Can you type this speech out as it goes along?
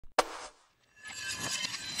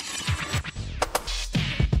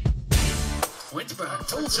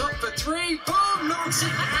Pulls up for three. Boom! Knocks it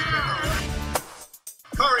down.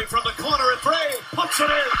 Curry from the corner at Bray. Puts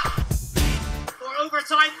it in. For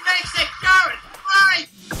overtime. Makes it. Garrett. Right.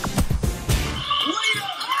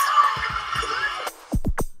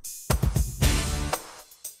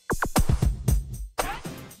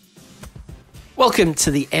 Welcome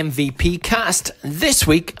to the MVP cast. This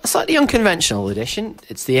week, a slightly unconventional edition.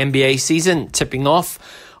 It's the NBA season tipping off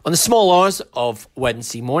on the small hours of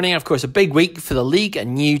Wednesday morning. Of course, a big week for the league, a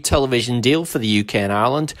new television deal for the UK and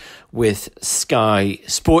Ireland with Sky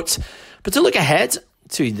Sports. But to look ahead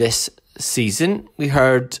to this season, we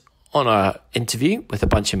heard on an interview with a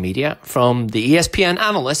bunch of media from the ESPN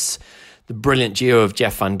analysts, the brilliant duo of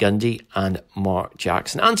Jeff Van Gundy and Mark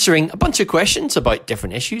Jackson, answering a bunch of questions about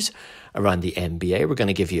different issues around the NBA. We're going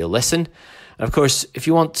to give you a listen. And of course, if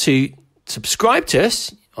you want to subscribe to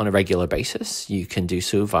us on a regular basis, you can do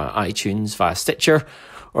so via iTunes, via Stitcher,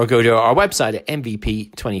 or go to our website at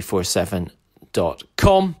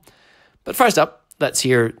mvp247.com. But first up, let's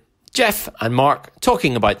hear Jeff and Mark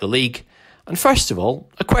talking about the league. And first of all,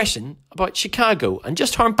 a question about Chicago and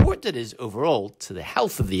just how important it is overall to the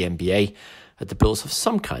health of the NBA that the Bulls have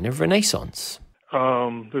some kind of renaissance.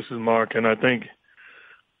 This is Mark, and I think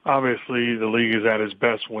obviously the league is at its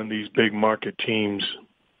best when these big market teams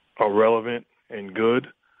are relevant and good.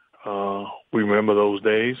 We remember those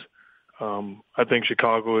days. I think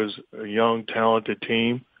Chicago is a young, talented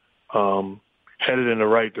team, headed in the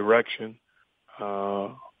right direction.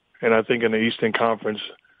 And I think in the Eastern Conference,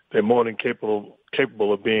 they're more than capable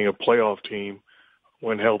of being a playoff team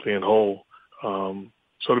when healthy and whole. So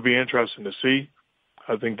it'll be interesting to see.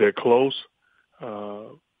 I think they're close.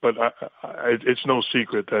 But it's no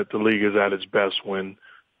secret that the league is at its best when,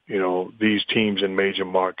 you know, these teams in major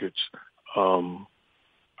markets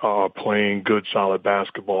are playing good, solid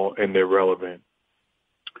basketball and they're relevant.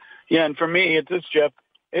 Yeah, and for me, it's Jeff.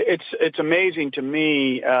 It's amazing to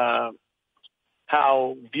me how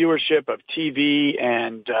viewership of TV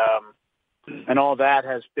and all that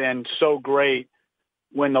has been so great.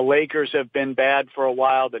 When the Lakers have been bad for a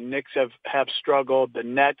while, the Knicks have struggled, the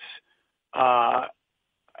Nets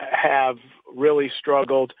have really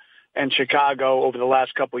struggled, and Chicago over the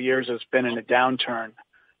last couple of years has been in a downturn.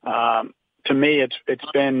 To me, it's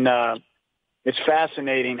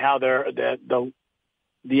fascinating how the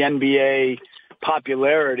NBA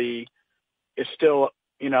popularity is still,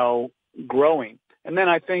 growing. And then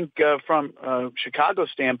I think from Chicago's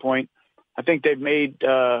standpoint, I think they've made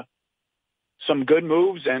some good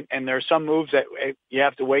moves, and there are some moves that you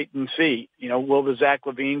have to wait and see. Will the Zach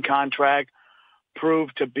LaVine contract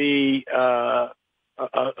prove to be a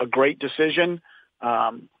great decision?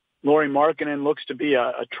 Lauri Markkanen looks to be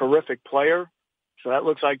a terrific player, so that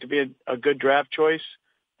looks like to be a good draft choice.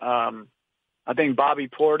 I think Bobby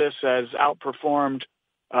Portis has outperformed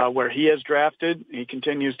where he has drafted. He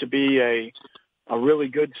continues to be a really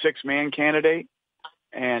good six-man candidate.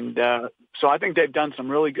 And so I think they've done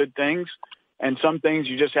some really good things, and some things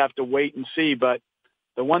you just have to wait and see. But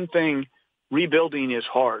the one thing, rebuilding is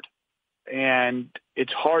hard, and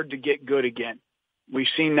it's hard to get good again.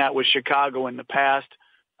 We've seen that with Chicago in the past.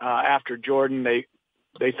 After Jordan, they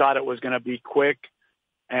thought it was going to be quick,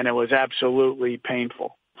 and it was absolutely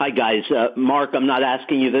painful. Hi, guys. Mark, I'm not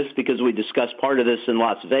asking you this because we discussed part of this in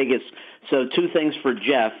Las Vegas. So two things for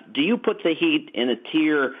Jeff. Do you put the Heat in a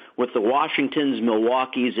tier with the Washingtons,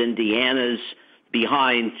 Milwaukees, Indianas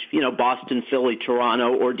behind, Boston, Philly,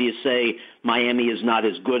 Toronto, or do you say Miami is not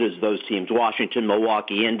as good as those teams, Washington,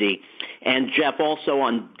 Milwaukee, Indy? And Jeff, also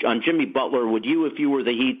on Jimmy Butler, would you, if you were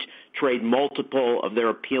the Heat, trade multiple of their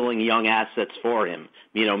appealing young assets for him,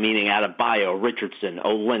 meaning Adebayo, Richardson,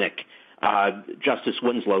 Olynyk, Justice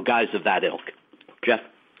Winslow, guys of that ilk? Jeff?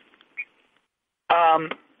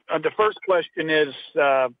 The first question is,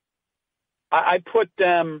 I put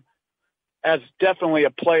them as definitely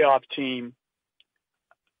a playoff team.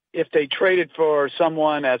 If they traded for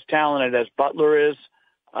someone as talented as Butler is,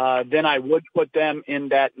 then I would put them in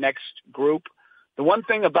that next group. The one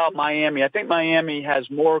thing about Miami, I think Miami has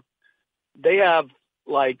more, they have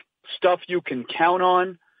stuff you can count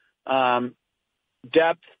on,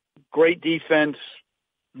 depth, great defense,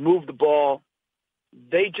 move the ball.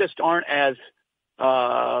 They just aren't as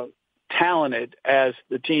talented as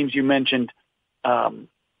the teams you mentioned, in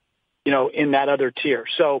that other tier.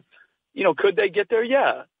 So, could they get there?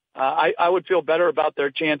 Yeah. I would feel better about their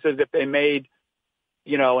chances if they made,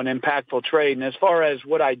 an impactful trade. And as far as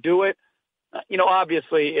would I do it,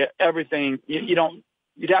 obviously everything,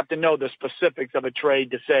 you'd have to know the specifics of a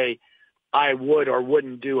trade to say I would or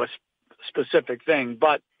wouldn't do a specific thing.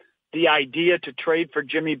 But the idea to trade for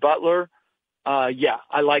Jimmy Butler, I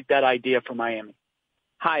like that idea for Miami.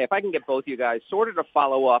 Hi, if I can get both you guys sort of to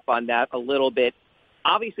follow up on that a little bit.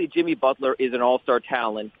 Obviously, Jimmy Butler is an all-star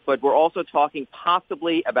talent, but we're also talking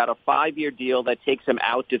possibly about a 5-year deal that takes him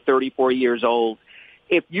out to 34 years old.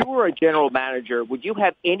 If you were a general manager, would you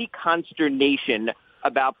have any consternation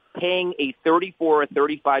about paying a 34 or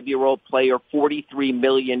 35-year-old player $43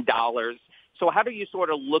 million? So how do you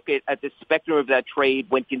sort of look at the spectrum of that trade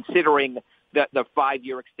when considering the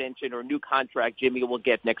 5-year extension or new contract Jimmy will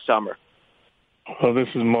get next summer? Well, this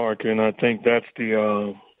is Mark, and I think that's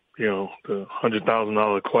the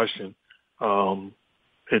 $100,000 question.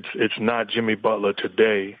 It's not Jimmy Butler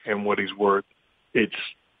today and what he's worth. It's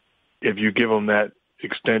if you give him that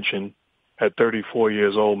extension at 34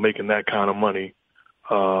 years old, making that kind of money,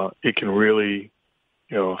 it can really,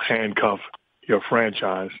 handcuff your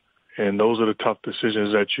franchise. And those are the tough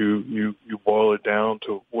decisions that you boil it down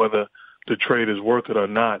to whether the trade is worth it or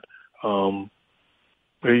not.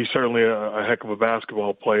 He's certainly a heck of a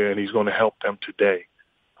basketball player, and he's going to help them today.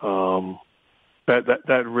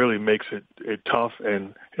 That really makes it tough.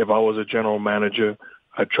 And if I was a general manager,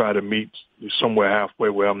 I'd try to meet somewhere halfway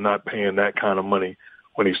where I'm not paying that kind of money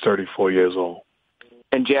when he's 34 years old.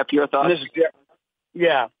 And Jeff, your thoughts? This is Jeff.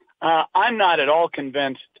 Yeah, I'm not at all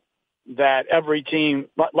convinced that every team,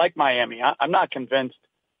 like Miami, I'm not convinced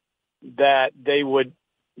that they would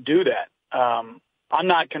do that. I'm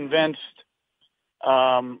not convinced.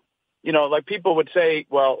 Like people would say,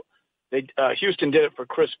 well, Houston did it for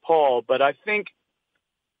Chris Paul, but I think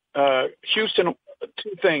Houston.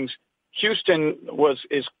 Two things: Houston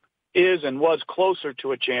is and was closer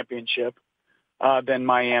to a championship than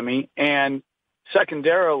Miami, and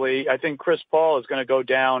secondarily, I think Chris Paul is going to go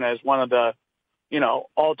down as one of the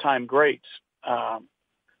all-time greats.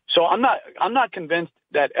 So I'm not convinced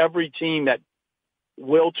that every team that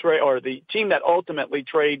will trade or the team that ultimately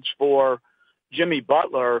trades for Jimmy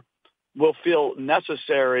Butler will feel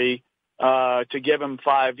necessary to give him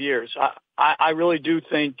 5 years. I really do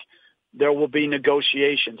think there will be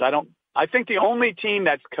negotiations. I think the only team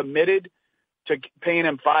that's committed to paying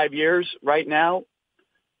him 5 years right now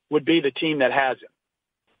would be the team that has him.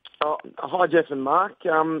 Oh, hi, Jeff and Mark.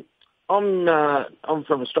 I'm from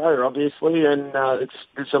Australia, obviously, and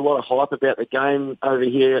there's a lot of hype about the game over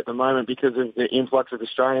here at the moment because of the influx of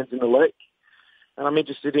Australians in the league. And I'm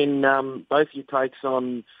interested in both your takes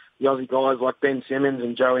on the Aussie guys like Ben Simmons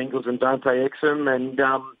and Joe Ingles and Dante Exum and,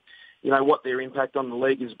 what their impact on the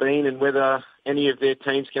league has been and whether any of their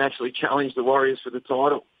teams can actually challenge the Warriors for the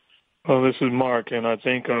title. Well, this is Mark, and I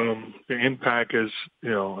think the impact has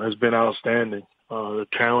been outstanding. The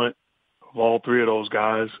talent of all three of those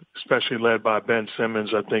guys, especially led by Ben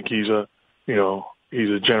Simmons, I think he's a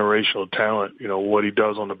generational talent. What he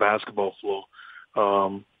does on the basketball floor.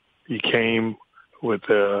 He came with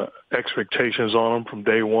expectations on him from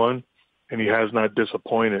day one, and he has not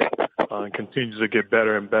disappointed and continues to get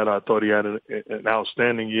better and better. I thought he had an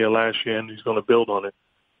outstanding year last year, and he's going to build on it.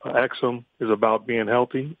 Exum is about being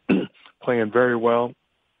healthy, playing very well.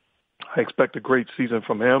 I expect a great season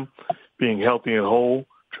from him, being healthy and whole,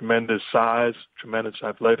 tremendous size, tremendous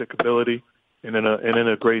athletic ability, and in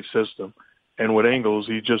a great system. And with Ingles,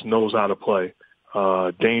 he just knows how to play.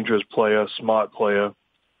 Dangerous player, smart player.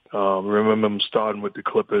 Remember him starting with the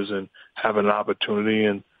Clippers and having an opportunity,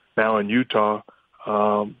 and now in Utah,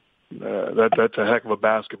 that's a heck of a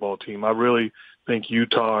basketball team. I really think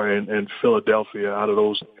Utah and Philadelphia, out of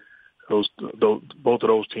those both of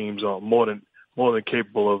those teams are more than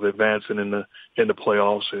capable of advancing in the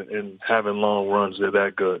playoffs and having long runs. They're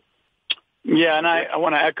that good. Yeah, and I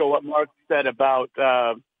want to echo what Mark said about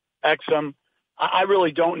Exum. I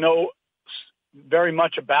really don't know very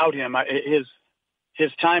much about him.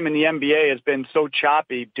 His time in the NBA has been so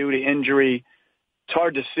choppy due to injury. It's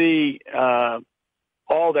hard to see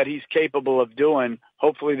all that he's capable of doing.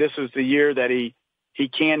 Hopefully this is the year that he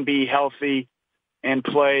can be healthy and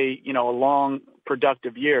play, a long,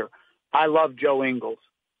 productive year. I love Joe Ingles.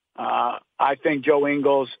 I think Joe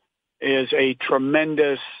Ingles is a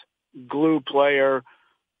tremendous glue player,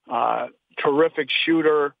 terrific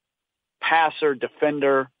shooter, passer,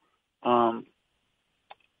 defender.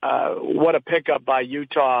 What a pickup by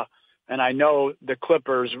Utah. And I know the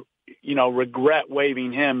Clippers, regret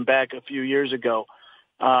waiving him back a few years ago.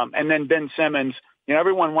 And then Ben Simmons,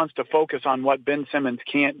 everyone wants to focus on what Ben Simmons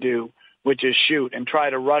can't do, which is shoot, and try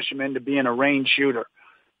to rush him into being a range shooter.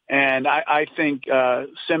 And I think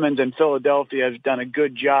Simmons in Philadelphia has done a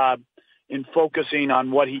good job in focusing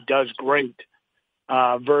on what he does great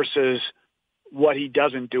versus what he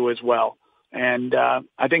doesn't do as well. And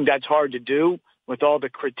I think that's hard to do with all the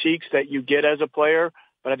critiques that you get as a player,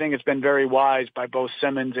 but I think it's been very wise by both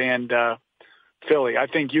Simmons and Philly. I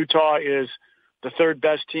think Utah is the third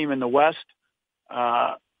best team in the West.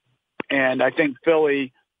 And I think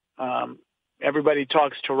Philly, everybody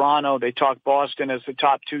talks Toronto, they talk Boston as the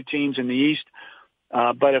top two teams in the East.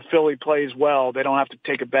 But if Philly plays well, they don't have to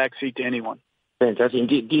take a backseat to anyone. Fantastic.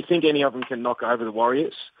 Do you think any of them can knock over the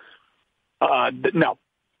Warriors? No.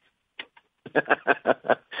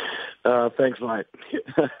 Thanks, mate.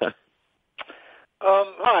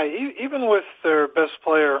 Hi. Even with their best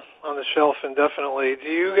player on the shelf indefinitely, do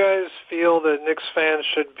you guys feel that Knicks fans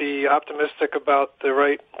should be optimistic about the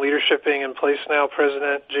right leadership being in place now,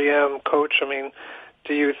 president, GM, coach? I mean,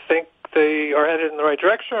 do you think they are headed in the right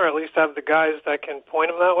direction, or at least have the guys that can point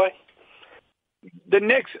them that way? The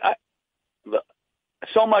Knicks,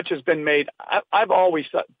 so much has been made. I've always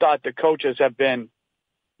thought the coaches have been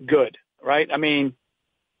good, right? I mean,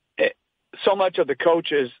 so much of the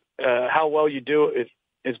coaches, how well you do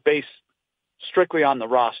is based strictly on the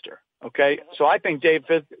roster, okay? So I think David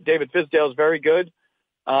Fizdale is very good.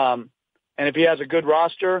 And if he has a good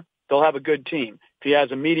roster, they'll have a good team. If he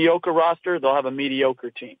has a mediocre roster, they'll have a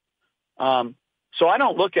mediocre team. So I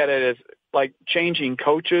don't look at it as like changing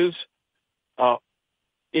coaches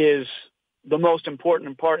is the most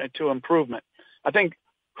important part to improvement. I think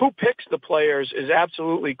who picks the players is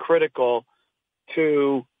absolutely critical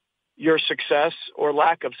to your success or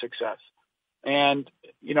lack of success. And,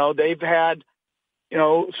 they've had,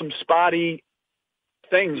 some spotty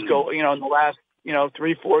things go, in the last,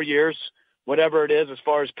 3-4 years, whatever it is, as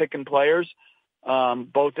far as picking players,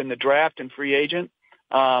 both in the draft and free agent.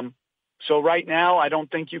 So right now, I don't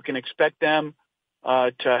think you can expect them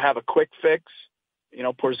to have a quick fix.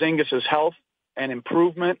 Porzingis' health and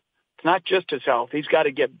improvement. It's not just his health. He's got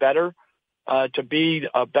to get better to be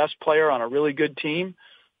a best player on a really good team.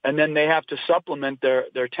 And then they have to supplement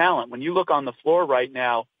their talent. When you look on the floor right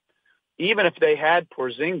now, even if they had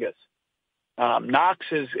Porzingis, Knox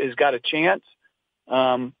has got a chance.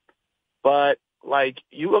 But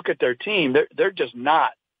you look at their team, they're just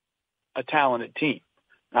not a talented team.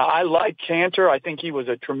 Now, I like Cantor. I think he was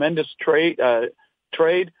a tremendous trade.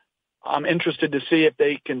 I'm interested to see if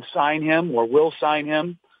they can sign him or will sign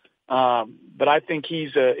him. But I think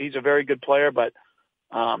he's a very good player. But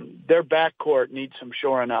their backcourt needs some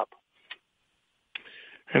shoring up.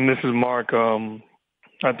 And this is Mark.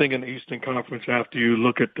 I think in the Eastern Conference, after you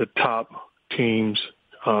look at the top teams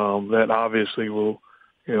that obviously will,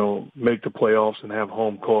 make the playoffs and have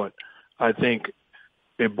home court, I think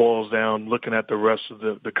it boils down looking at the rest of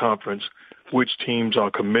the conference, which teams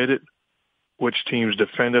are committed, which teams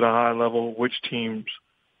defend at a high level, which teams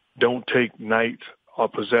don't take nights or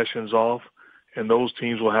possessions off, and those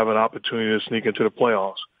teams will have an opportunity to sneak into the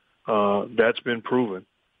playoffs. That's been proven.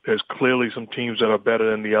 There's clearly some teams that are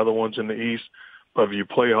better than the other ones in the East, but if you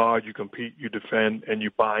play hard, you compete, you defend, and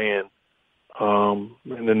you buy in.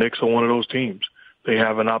 And the Knicks are one of those teams. They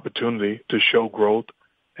have an opportunity to show growth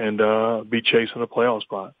and be chasing a playoff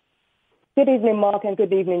spot. Good evening, Mark, and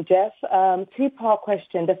good evening, Jeff. Two-part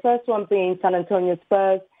question. The first one being San Antonio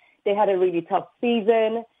Spurs. They had a really tough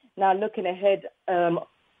season. Now, looking ahead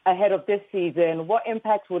of this season, what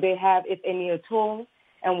impact will they have, if any at all?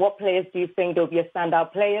 And what players do you think will be a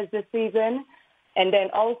standout players this season? And then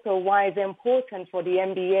also, why is it important for the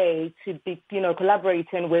NBA to be,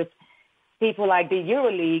 collaborating with people like the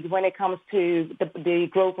EuroLeague when it comes to the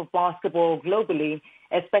growth of basketball globally,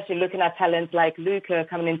 especially looking at talents like Luka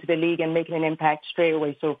coming into the league and making an impact straight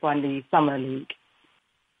away so far in the Summer League?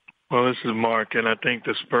 Well, this is Mark, and I think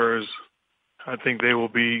the Spurs, they will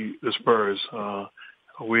be the Spurs.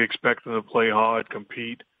 We expect them to play hard,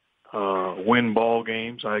 compete, win ball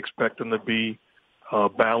games. I expect them to be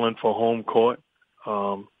balanced for home court.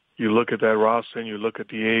 You look at that roster and you look at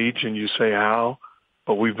the age and you say how,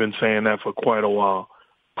 but we've been saying that for quite a while.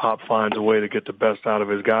 Pop finds a way to get the best out of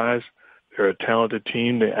his guys. They're a talented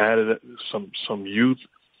team. They added some youth.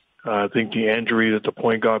 I think the injury at the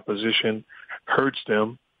point guard position hurts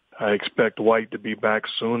them. I expect White to be back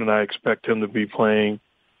soon, and I expect him to be playing,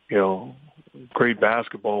 great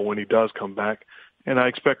basketball when he does come back. And I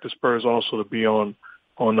expect the Spurs also to be on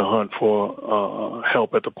the hunt for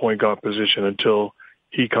help at the point guard position until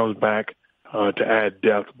he comes back to add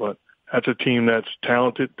depth. But that's a team that's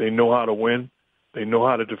talented. They know how to win. They know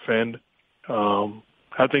how to defend.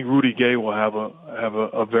 I think Rudy Gay will have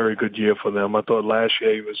a very good year for them. I thought last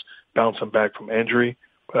year he was bouncing back from injury,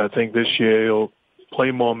 but I think this year he'll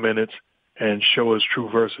play more minutes and show his true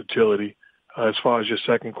versatility. As far as your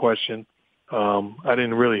second question, I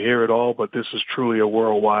didn't really hear it all, but this is truly a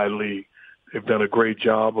worldwide league. They've done a great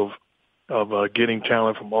job of getting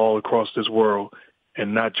talent from all across this world,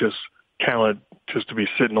 and not just talent just to be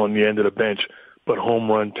sitting on the end of the bench, but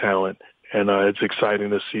home run talent and it's exciting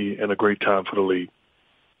to see and a great time for the league.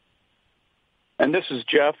 And this is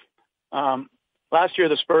Jeff. Last year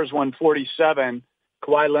the Spurs won 47.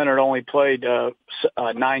 Kawhi Leonard only played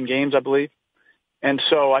 9 games, I believe. And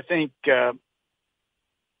so I think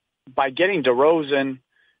by getting DeRozan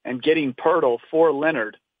and getting Pirtle for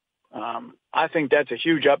Leonard, I think that's a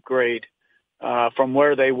huge upgrade from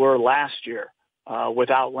where they were last year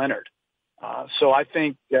without Leonard. So I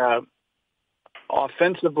think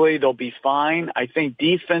offensively they'll be fine. I think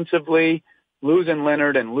defensively, losing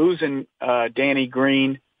Leonard and losing Danny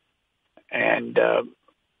Green and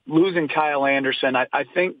losing Kyle Anderson, I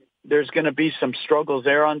think there's going to be some struggles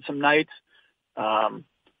there on some nights.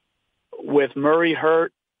 With Murray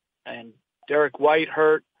hurt and Derek White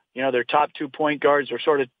hurt, their top 2 point guards are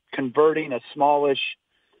sort of converting a smallish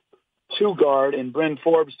 2-guard in Bryn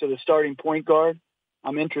Forbes to the starting point guard.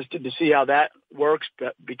 I'm interested to see how that works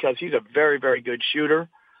because he's a very, very good shooter.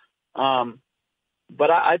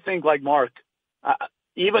 But I think, like Mark,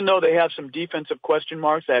 even though they have some defensive question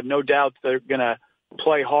marks, I have no doubt they're going to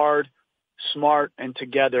play hard, smart, and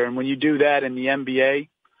together. And when you do that in the NBA,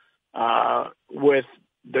 with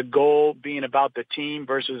the goal being about the team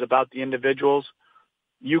versus about the individuals,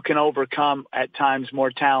 you can overcome at times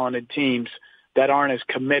more talented teams that aren't as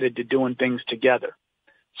committed to doing things together.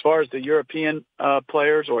 As far as the European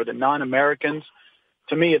players or the non-Americans,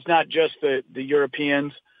 to me, it's not just the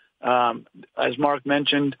Europeans. As Mark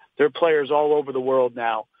mentioned, there are players all over the world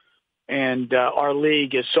now. And our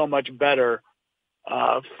league is so much better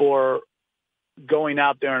for going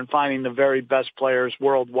out there and finding the very best players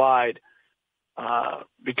worldwide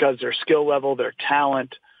because their skill level, their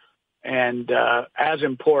talent, and as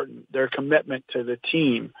important, their commitment to the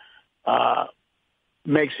team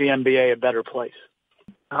makes the NBA a better place.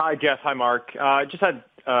 Hi, Jeff. Hi, Mark. Just had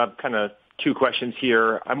kind of 2 questions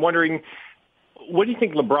here. I'm wondering, what do you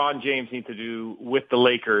think LeBron James needs to do with the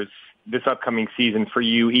Lakers this upcoming season for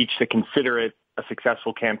you each to consider it a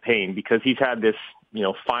successful campaign? Because he's had this,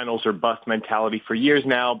 finals or bust mentality for years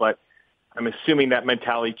now, but I'm assuming that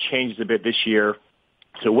mentality changes a bit this year.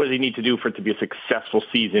 So what does he need to do for it to be a successful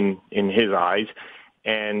season in his eyes?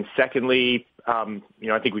 And secondly,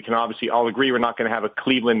 I think we can obviously all agree we're not going to have a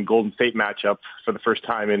Cleveland-Golden State matchup for the first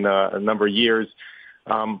time in a number of years.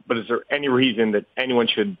 But is there any reason that anyone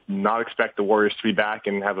should not expect the Warriors to be back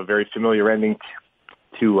and have a very familiar ending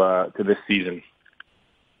to this season?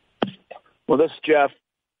 Well, this is Jeff.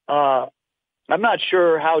 I'm not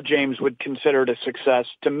sure how James would consider it a success.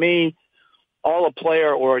 To me, all a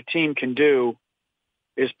player or a team can do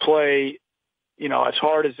is play, as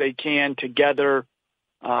hard as they can together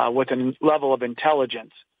with a level of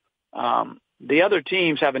intelligence. The other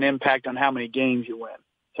teams have an impact on how many games you win.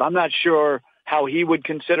 So I'm not sure how he would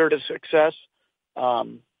consider it a success.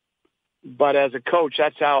 But as a coach,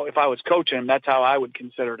 if I was coaching him, that's how I would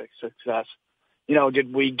consider it a success.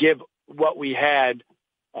 Did we give what we had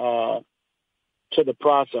to the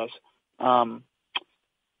process?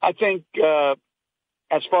 I think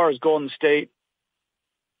as far as Golden State,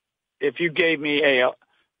 if you gave me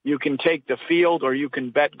you can take the field or you can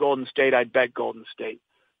bet Golden State, I'd bet Golden State.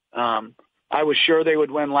 I was sure they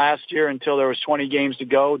would win last year until there was 20 games to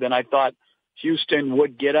go. Then I thought Houston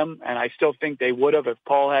would get them, and I still think they would have if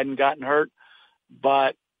Paul hadn't gotten hurt.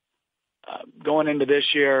 But going into this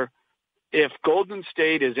year, if Golden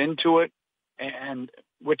State is into it, and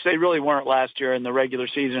which they really weren't last year in the regular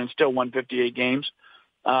season and still won 58 games,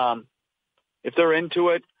 if they're into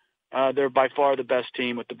it, they're by far the best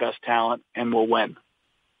team with the best talent and will win.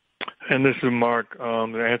 And this is Mark. To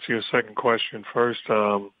answer your second question first,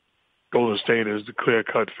 Golden State is the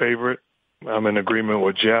clear-cut favorite. I'm in agreement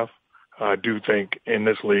with Jeff. I do think in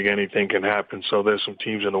this league anything can happen. So there's some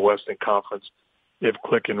teams in the Western Conference, if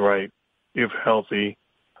clicking right, if healthy,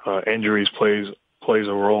 injuries plays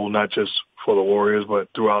a role, not just for the Warriors, but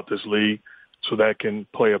throughout this league. So that can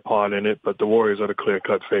play a part in it. But the Warriors are the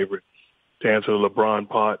clear-cut favorite. To answer the LeBron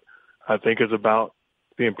part, I think it's about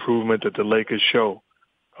the improvement that the Lakers show,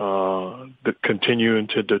 the continuing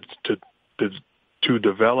to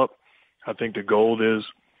develop. I think the goal is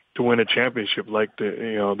to win a championship. Like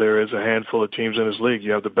there is a handful of teams in this league.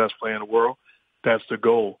 You have the best player in the world. That's the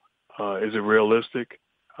goal. Is it realistic?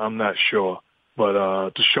 I'm not sure. But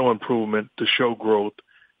to show improvement, to show growth,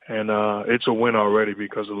 and it's a win already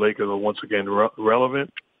because the Lakers are once again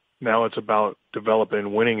relevant. Now it's about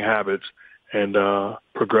developing winning habits and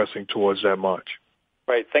progressing towards that march.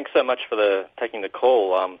 Right. Thanks so much for taking the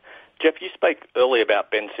call. Jeff, you spoke earlier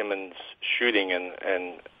about Ben Simmons shooting,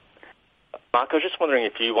 and Mark, I was just wondering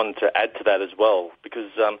if you wanted to add to that as well, because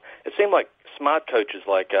it seemed like smart coaches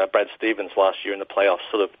like Brad Stevens last year in the playoffs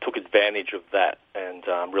sort of took advantage of that and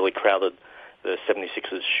really crowded the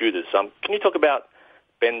 76ers shooters. Can you talk about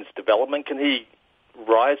Ben's development? Can he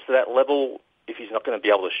rise to that level if he's not going to be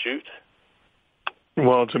able to shoot?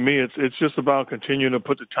 Well, to me, it's just about continuing to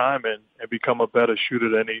put the time in and become a better shooter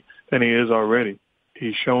than he is already.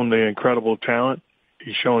 He's shown the incredible talent.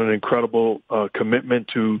 He's shown an incredible commitment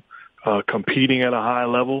to competing at a high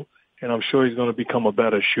level, and I'm sure he's going to become a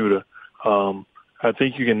better shooter. I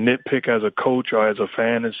think you can nitpick as a coach or as a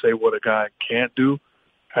fan and say what a guy can't do,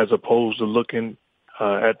 as opposed to looking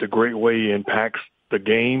at the great way he impacts the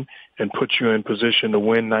game and puts you in position to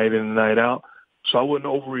win night in and night out. So I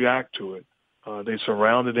wouldn't overreact to it. They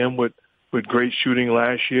surrounded him with great shooting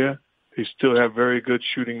last year. They still have very good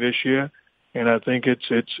shooting this year, and I think it's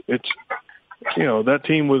that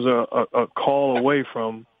team was a call away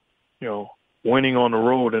from winning on the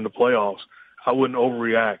road in the playoffs. I wouldn't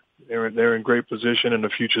overreact. They're in great position, and the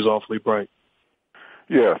future's awfully bright.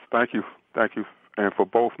 Yes, thank you, and for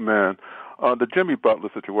both men. The Jimmy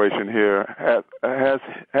Butler situation here has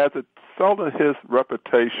it sullied his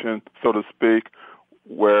reputation, so to speak,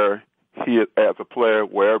 where he as a player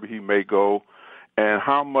wherever he may go, and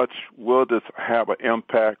how much will this have an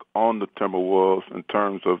impact on the Timberwolves in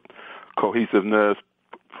terms of cohesiveness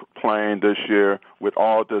playing this year with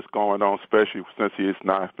all this going on, especially since he has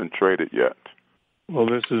not been traded yet? Well,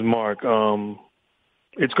 this is Mark.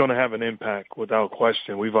 It's going to have an impact without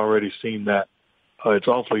question. We've already seen that. It's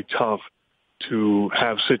awfully tough to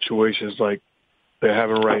have situations like they're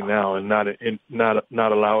having right now and not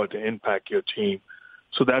allow it to impact your team.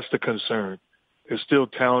 So that's the concern. They're still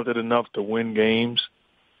talented enough to win games,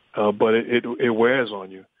 but it wears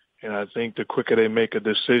on you. And I think the quicker they make a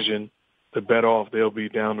decision, the better off they'll be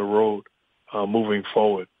down the road moving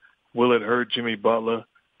forward. Will it hurt Jimmy Butler?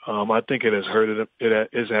 I think it has hurt him.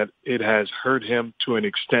 It has hurt him to an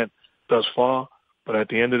extent thus far. But at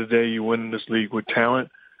the end of the day, you win this league with talent.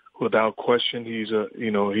 Without question, he's a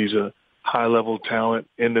high-level talent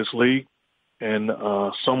in this league, and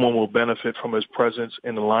someone will benefit from his presence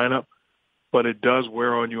in the lineup. But it does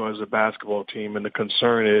wear on you as a basketball team, and the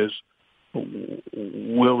concern is,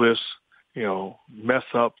 will this, mess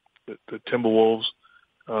up the Timberwolves'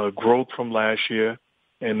 growth from last year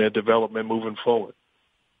and their development moving forward?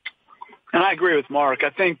 And I agree with Mark. I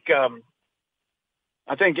think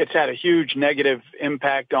it's had a huge negative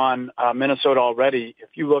impact on Minnesota already.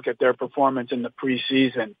 If you look at their performance in the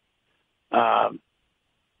preseason,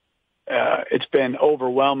 it's been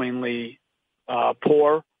overwhelmingly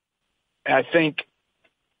poor. I think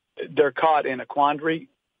they're caught in a quandary.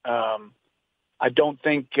 I don't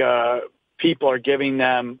think people are giving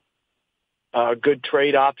them good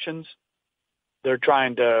trade options. They're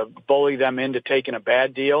trying to bully them into taking a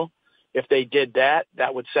bad deal. If they did that,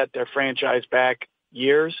 that would set their franchise back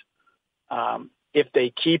years. If they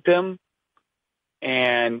keep him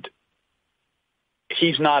and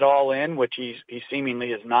he's not all in, which he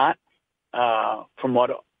seemingly is not, from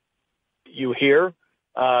what you hear,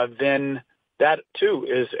 then that too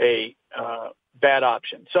is a bad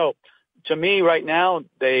option. So to me right now,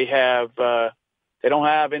 they don't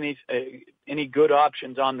have any good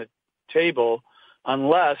options on the table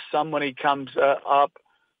unless somebody comes up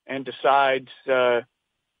and decides, from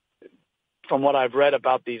what I've read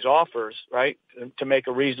about these offers, right, to make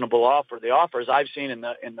a reasonable offer. The offers I've seen in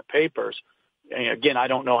the papers, and again, I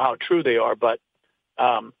don't know how true they are, but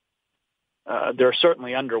they're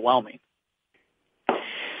certainly underwhelming.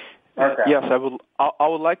 Okay. Yes, I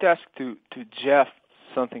would like to ask to Jeff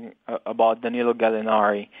something about Danilo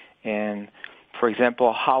Gallinari, and for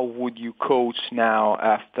example, how would you coach now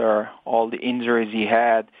after all the injuries he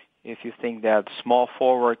had? If you think that small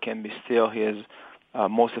forward can be still his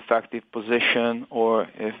most effective position, or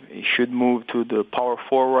if he should move to the power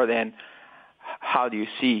forward, and how do you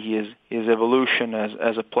see his evolution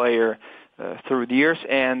as a player through the years?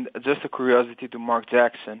 And just a curiosity to Mark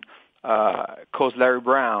Jackson, Coach Larry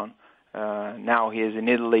Brown, now he is in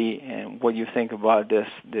Italy, and what do you think about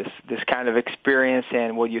this kind of experience,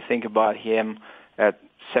 and what do you think about him at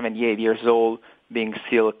 78 years old being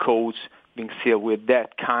still a coach, being still with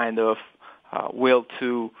that kind of will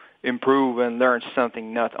to improve and learn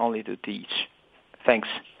something, not only to teach? Thanks.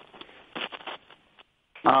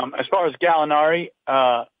 As far as Gallinari,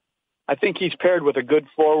 I think he's paired with a good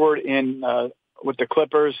forward with the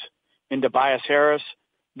Clippers in Tobias Harris.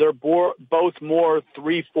 They're both more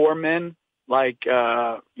 3-4 men, like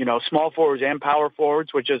small forwards and power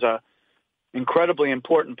forwards, which is a incredibly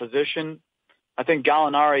important position. I think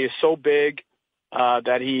Gallinari is so big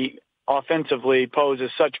that he offensively poses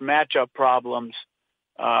such matchup problems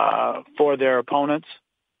for their opponents.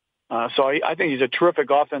 So I think he's a terrific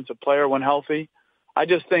offensive player when healthy. I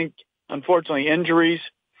just think, unfortunately, injuries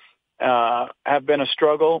have been a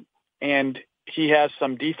struggle, and he has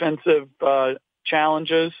some defensive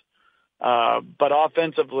challenges. But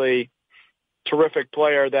offensively, terrific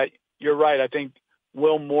player that, you're right, I think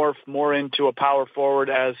will morph more into a power forward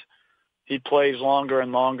as he plays longer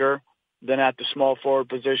and longer than at the small forward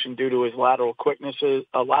position due to his lateral quickness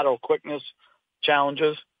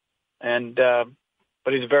challenges.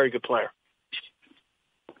 But he's a very good player.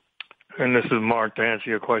 And this is Mark, to answer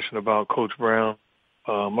your question about Coach Brown.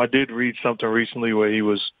 I did read something recently where he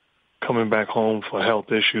was coming back home for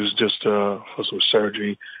health issues, just for some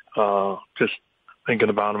surgery. Just thinking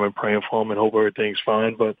about him and praying for him and hope everything's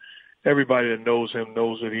fine. But everybody that knows him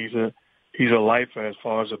knows that he's a lifer as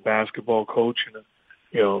far as a basketball coach and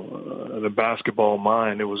the basketball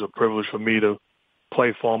mind. It was a privilege for me to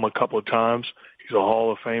play for him a couple of times. He's a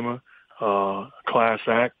Hall of Famer, class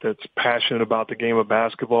act that's passionate about the game of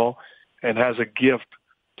basketball and has a gift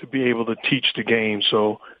to be able to teach the game.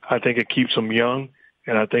 So I think it keeps him young,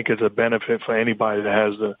 and I think it's a benefit for anybody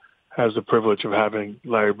that has the privilege of having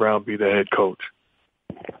Larry Brown be the head coach.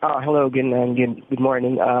 Hello again, and good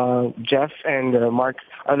morning. Jeff and Mark,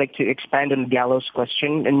 I'd like to expand on Gallo's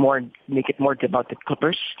question and make it more about the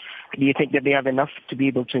Clippers. Do you think that they have enough to be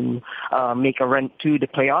able to make a run to the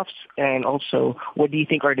playoffs? And also, what do you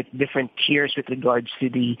think are the different tiers with regards to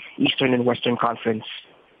the Eastern and Western Conference?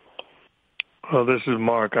 Well, this is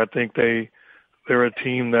Mark. I think they're a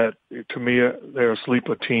team that, to me, they're a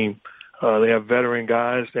sleeper team. They have veteran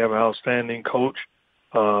guys. They have an outstanding coach.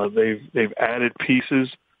 They've added pieces.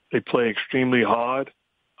 They play extremely hard.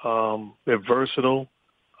 They're versatile,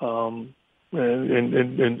 and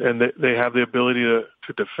they have the ability to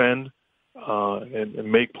defend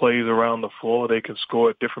and make plays around the floor. They can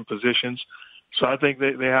score at different positions. So I think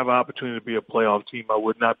they have an opportunity to be a playoff team. I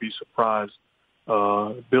would not be surprised.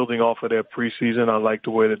 Building off of their preseason, I like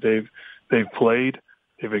the way that they've played.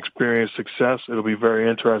 They've experienced success. It'll be very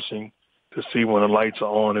interesting to see when the lights are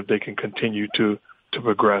on if they can continue to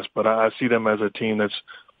progress. But I see them as a team that's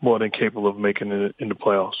more than capable of making it in the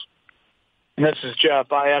playoffs. And this is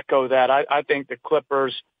Jeff. I echo that. I think the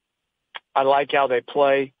Clippers, I like how they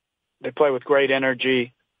play. They play with great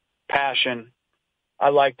energy, passion. I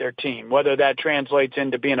like their team. Whether that translates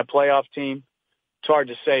into being a playoff team, it's hard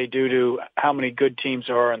to say due to how many good teams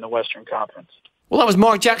there are in the Western Conference. Well, that was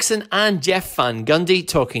Mark Jackson and Jeff Van Gundy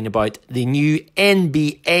talking about the new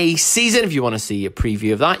NBA season. If you want to see a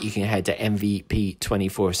preview of that, you can head to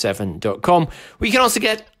mvp247.com, where you can also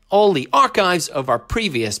get all the archives of our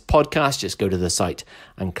previous podcast. Just go to the site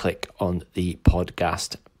and click on the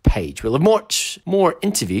podcast page. We'll have much more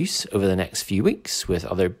interviews over the next few weeks with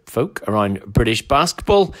other folk around British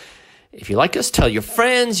basketball. If you like us, tell your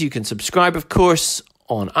friends. You can subscribe, of course,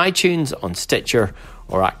 on iTunes, on Stitcher,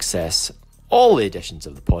 or access all the editions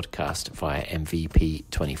of the podcast via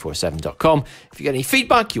mvp247.com. If you get any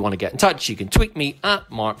feedback, you want to get in touch, you can tweet me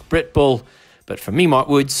at Mark Britbull. But for me, Mark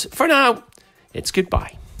Woods, for now, it's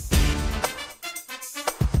goodbye.